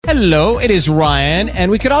Hello, it is Ryan,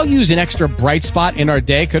 and we could all use an extra bright spot in our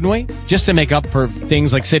day, couldn't we? Just to make up for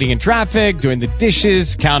things like sitting in traffic, doing the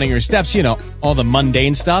dishes, counting your steps, you know, all the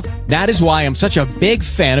mundane stuff. That is why I'm such a big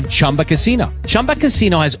fan of Chumba Casino. Chumba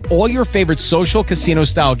Casino has all your favorite social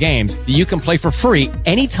casino-style games that you can play for free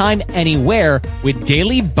anytime, anywhere with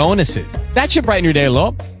daily bonuses. That should brighten your day a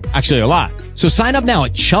little. Actually, a lot. So sign up now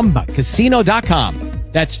at ChumbaCasino.com.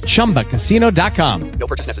 That's ChumbaCasino.com. No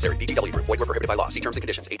purchase necessary. VGW Group. Void where prohibited by law. See terms and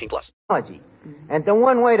conditions. 18+. And the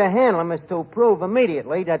one way to handle him is to prove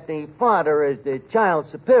immediately that the father is the child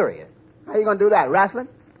superior. How you going to do that, wrestling?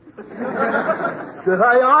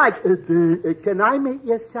 Hi, Art. Can I meet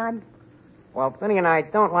your son? Well, Finnegan, I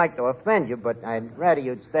don't like to offend you, but I'd rather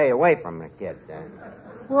you'd stay away from the kid.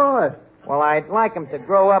 What? Well, I'd like him to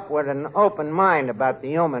grow up with an open mind about the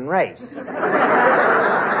human race.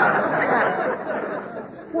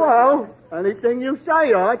 Well, anything you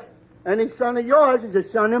say, Art. Any son of yours is a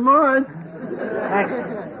son of mine.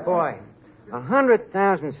 Boy,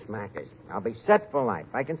 100,000 smackers. I'll be set for life.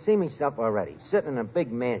 I can see myself already, sitting in a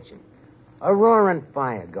big mansion. A roaring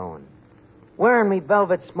fire going. Wearing me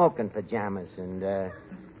velvet smoking pajamas and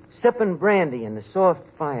sipping brandy in the soft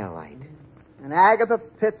firelight. And Agatha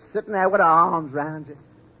Pitts sitting there with her arms round you.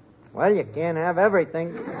 Well, you can't have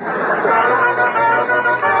everything.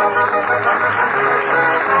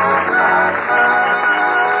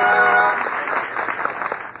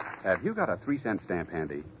 Have you got a 3-cent stamp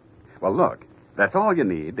handy? Well, look, that's all you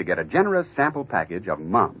need to get a generous sample package of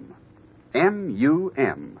Mum.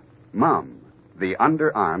 M-U-M. Mum, the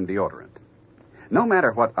underarm deodorant. No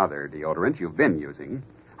matter what other deodorant you've been using,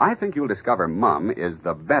 I think you'll discover Mum is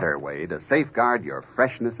the better way to safeguard your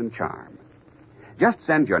freshness and charm. Just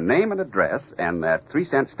send your name and address and that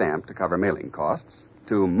 3-cent stamp to cover mailing costs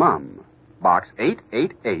to Mum, Box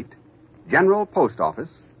 888, General Post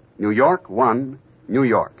Office, New York 1, New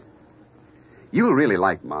York. You'll really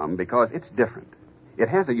like Mum because it's different. It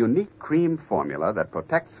has a unique cream formula that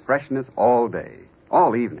protects freshness all day,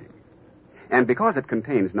 all evening. And because it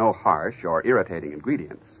contains no harsh or irritating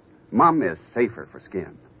ingredients, Mum is safer for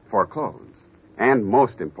skin, for clothes, and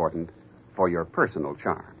most important, for your personal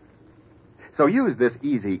charm. So use this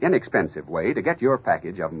easy, inexpensive way to get your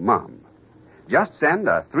package of Mum. Just send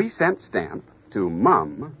a 3-cent stamp to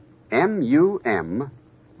Mum, M-U-M,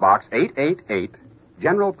 Box 888,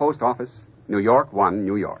 General Post Office, New York 1,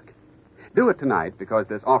 New York. Do it tonight because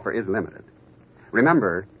this offer is limited.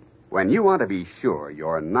 Remember, when you want to be sure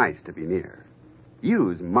you're nice to be near,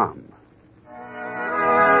 use Mum.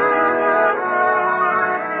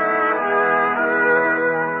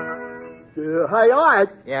 Hi, Art.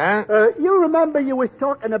 Yeah? You remember you was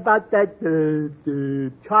talking about that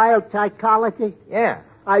child psychology? Yeah.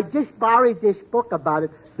 I just borrowed this book about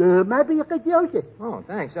it. Maybe you could use it. Oh,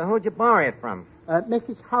 thanks. So who'd you borrow it from?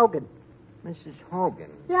 Mrs. Hogan. Mrs. Hogan.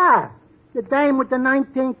 Yeah, the dame with the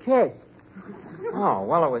 19 kids. Oh,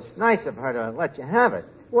 well, it was nice of her to let you have it.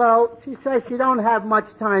 Well, she says she don't have much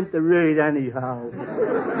time to read anyhow.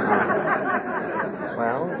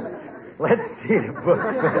 Well, let's see the book.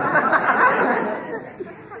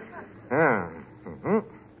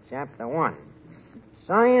 Chapter 1.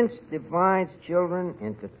 Science divides children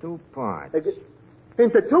into 2 parts.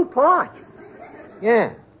 Into 2 parts?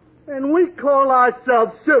 Yeah. And we call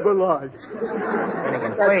ourselves civilized.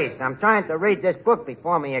 Finnegan, please, I'm trying to read this book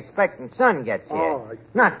before my expecting son gets here. Oh.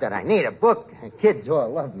 Not that I need a book. Kids all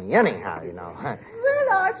love me anyhow, you know. Well,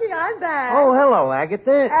 Archie, I'm back. Oh, hello,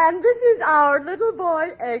 Agatha. And this is our little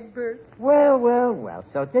boy, Egbert. Well.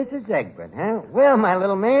 So this is Egbert, huh? Well, my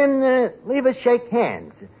little man, leave us shake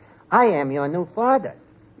hands. I am your new father.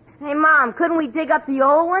 Hey, Mom, couldn't we dig up the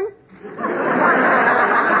old one?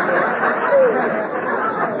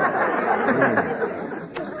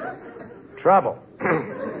 Trouble.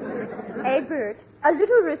 Egbert, a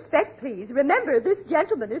little respect, please. Remember, this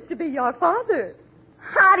gentleman is to be your father.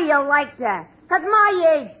 How do you like that? At my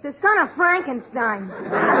age, the son of Frankenstein.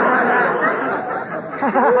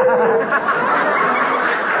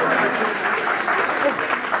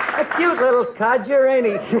 A cute little codger, ain't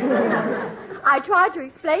he? I tried to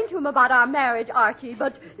explain to him about our marriage, Archie,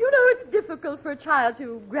 but you know it's difficult for a child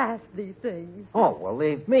to grasp these things. Oh, well,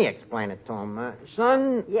 leave me explain it to him.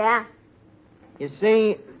 Son, Yeah? you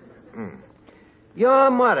see,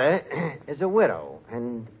 your mother is a widow,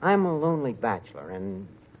 and I'm a lonely bachelor, and,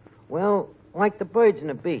 well, like the birds and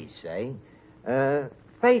the bees say,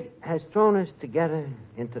 fate has thrown us together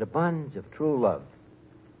into the bonds of true love.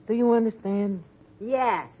 Do you understand?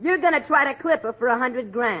 Yeah. You're going to try to clip her for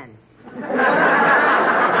 $100,000.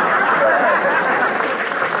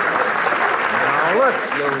 Now, look,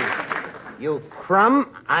 you crumb.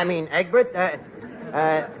 I mean, Egbert,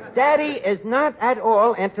 Daddy is not at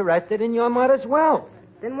all interested in your mother's wealth.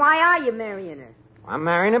 Then why are you marrying her? I'm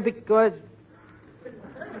marrying her because...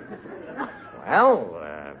 Well,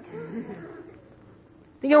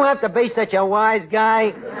 do you have to be such a wise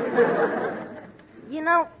guy? You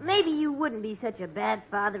know, maybe you wouldn't be such a bad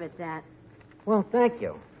father at that. Well, thank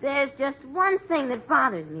you. There's just one thing that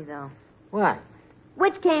bothers me, though. What?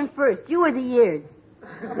 Which came first, you or the years?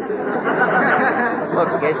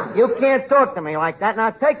 Look, kid, you can't talk to me like that.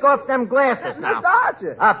 Now, take off them glasses now. Mr.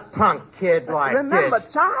 Archer. A punk kid like Remember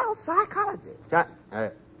this. child psychology. Yeah,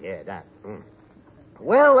 that.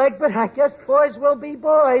 Well, Egbert, I guess boys will be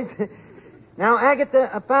boys. Now, Agatha,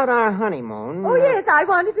 about our honeymoon... Oh, yes, I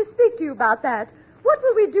wanted to speak to you about that. What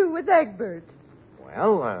will we do with Egbert?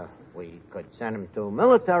 Well, we could send him to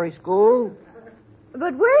military school.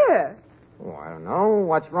 But where? Oh, I don't know.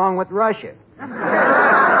 What's wrong with Russia?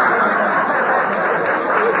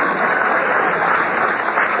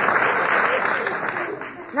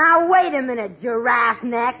 Now, wait a minute, giraffe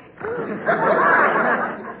neck.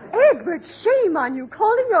 Egbert, shame on you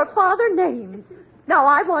calling your father names. Now,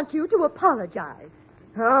 I want you to apologize.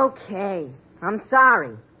 Okay, I'm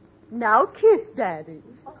sorry. Now kiss Daddy.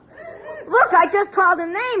 Look, I just called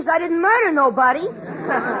him names. I didn't murder nobody.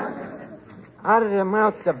 Out of the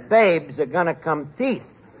mouths of babes are gonna come teeth.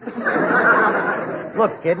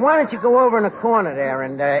 Look, kid, why don't you go over in the corner there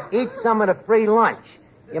and eat some of the free lunch?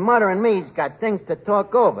 Your mother and me's got things to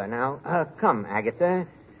talk over. Now, come, Agatha.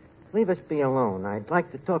 Leave us be alone. I'd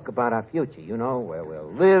like to talk about our future, you know, where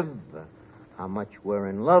we'll live, how much we're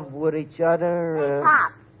in love with each other. Hey,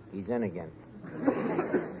 Pop. He's in again.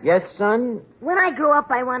 Yes, son? When I grow up,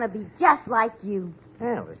 I want to be just like you.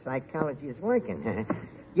 Well, the psychology is working.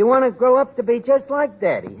 You want to grow up to be just like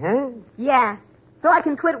Daddy, huh? Yeah, so I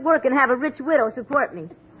can quit work and have a rich widow support me.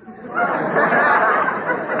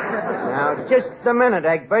 Now, just a minute,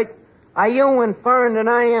 Egbert. Are you inferring that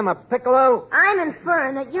I am a piccolo? I'm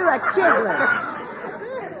inferring that you're a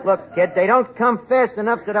chiseler. Look, kid, they don't come fast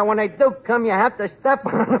enough so that when they do come, you have to step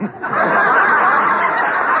on them.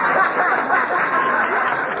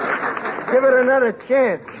 Give it another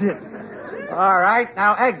chance. All right.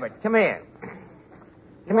 Now, Egbert, come here.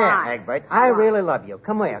 Come Why? here, Egbert. I really love you.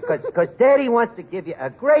 Come here, because Daddy wants to give you a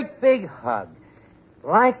great big hug.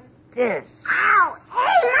 Like this. Ow!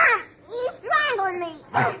 Hey, Mom! He's strangling me.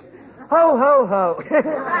 Ho, ho, ho.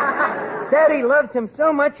 Daddy loves him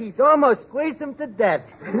so much he's almost squeezed him to death.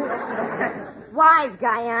 Wise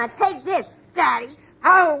guy, take this, Daddy.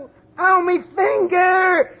 Ow! Ow, me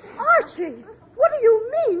finger! Archie, what do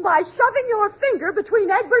you mean by shoving your finger between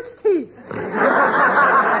Egbert's teeth?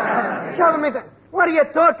 Shoving me. What are you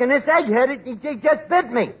talking? This egghead, he just bit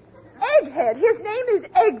me. Egghead. His name is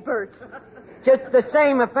Egbert. Just the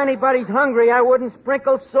same, if anybody's hungry, I wouldn't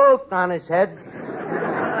sprinkle salt on his head.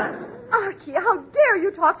 Archie, how dare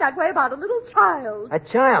you talk that way about a little child? A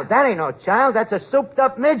child? That ain't no child. That's a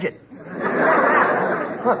souped-up midget.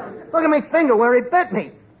 Look at me finger where he bit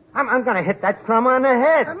me. I'm going to hit that crumb on the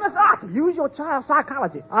head. Miss Archer, use your child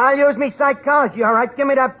psychology. I'll use me psychology, all right. Give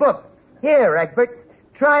me that book. Here, Egbert.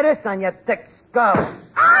 Try this on your thick skull.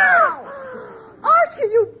 Ow! Archie,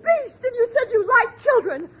 you beast! And you said you like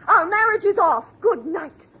children. Our marriage is off. Good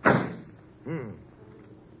night.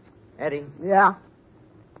 Eddie, Yeah?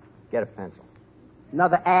 get a pencil.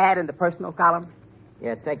 Another ad in the personal column?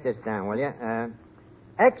 Yeah, take this down, will you?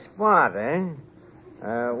 Ex-father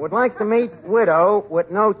would like to meet widow with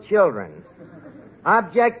no children.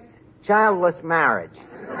 Object, childless marriage.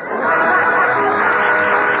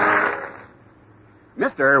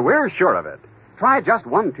 Mister, we're sure of it. Try just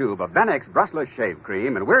one tube of Benex brushless shave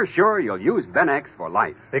cream, and we're sure you'll use Benex for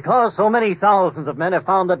life. Because so many thousands of men have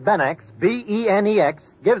found that Benex, B-E-N-E-X,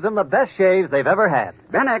 gives them the best shaves they've ever had.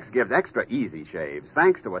 Benex gives extra easy shaves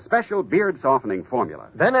thanks to a special beard-softening formula.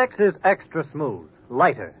 Benex is extra smooth,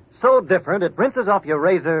 lighter, so different it rinses off your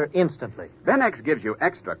razor instantly. Benex gives you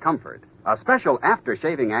extra comfort. A special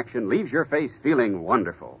after-shaving action leaves your face feeling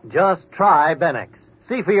wonderful. Just try Benex.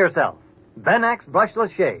 See for yourself. Benex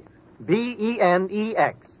brushless shave.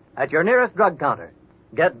 B-E-N-E-X. At your nearest drug counter.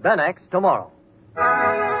 Get Benex tomorrow. I'm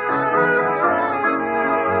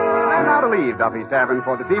now to leave Duffy's Tavern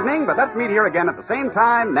for this evening, but let's meet here again at the same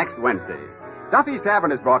time next Wednesday. Duffy's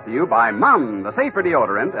Tavern is brought to you by Mum, the safer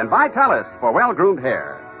deodorant, and Vitalis for well-groomed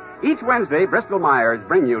hair. Each Wednesday, Bristol Myers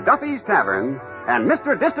bring you Duffy's Tavern and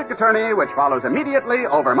Mr. District Attorney, which follows immediately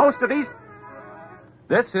over most of East...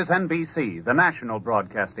 This is NBC, the national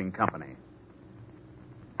broadcasting company.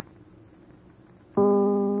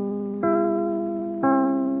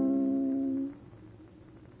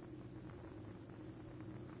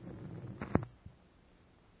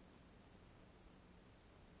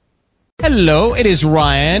 Hello, it is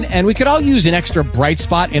Ryan, and we could all use an extra bright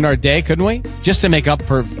spot in our day, couldn't we? Just to make up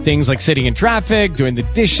for things like sitting in traffic, doing the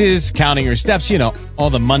dishes, counting your steps, you know,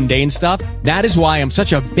 all the mundane stuff. That is why I'm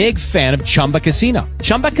such a big fan of Chumba Casino.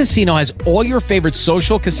 Chumba Casino has all your favorite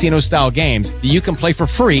social casino-style games that you can play for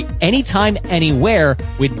free anytime, anywhere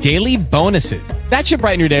with daily bonuses. That should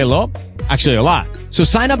brighten your day a little. Actually, a lot. So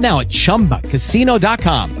sign up now at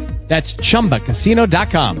ChumbaCasino.com. That's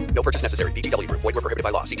ChumbaCasino.com. No purchase necessary. VGW Group. Void where prohibited by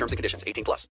law. See terms and conditions. 18+.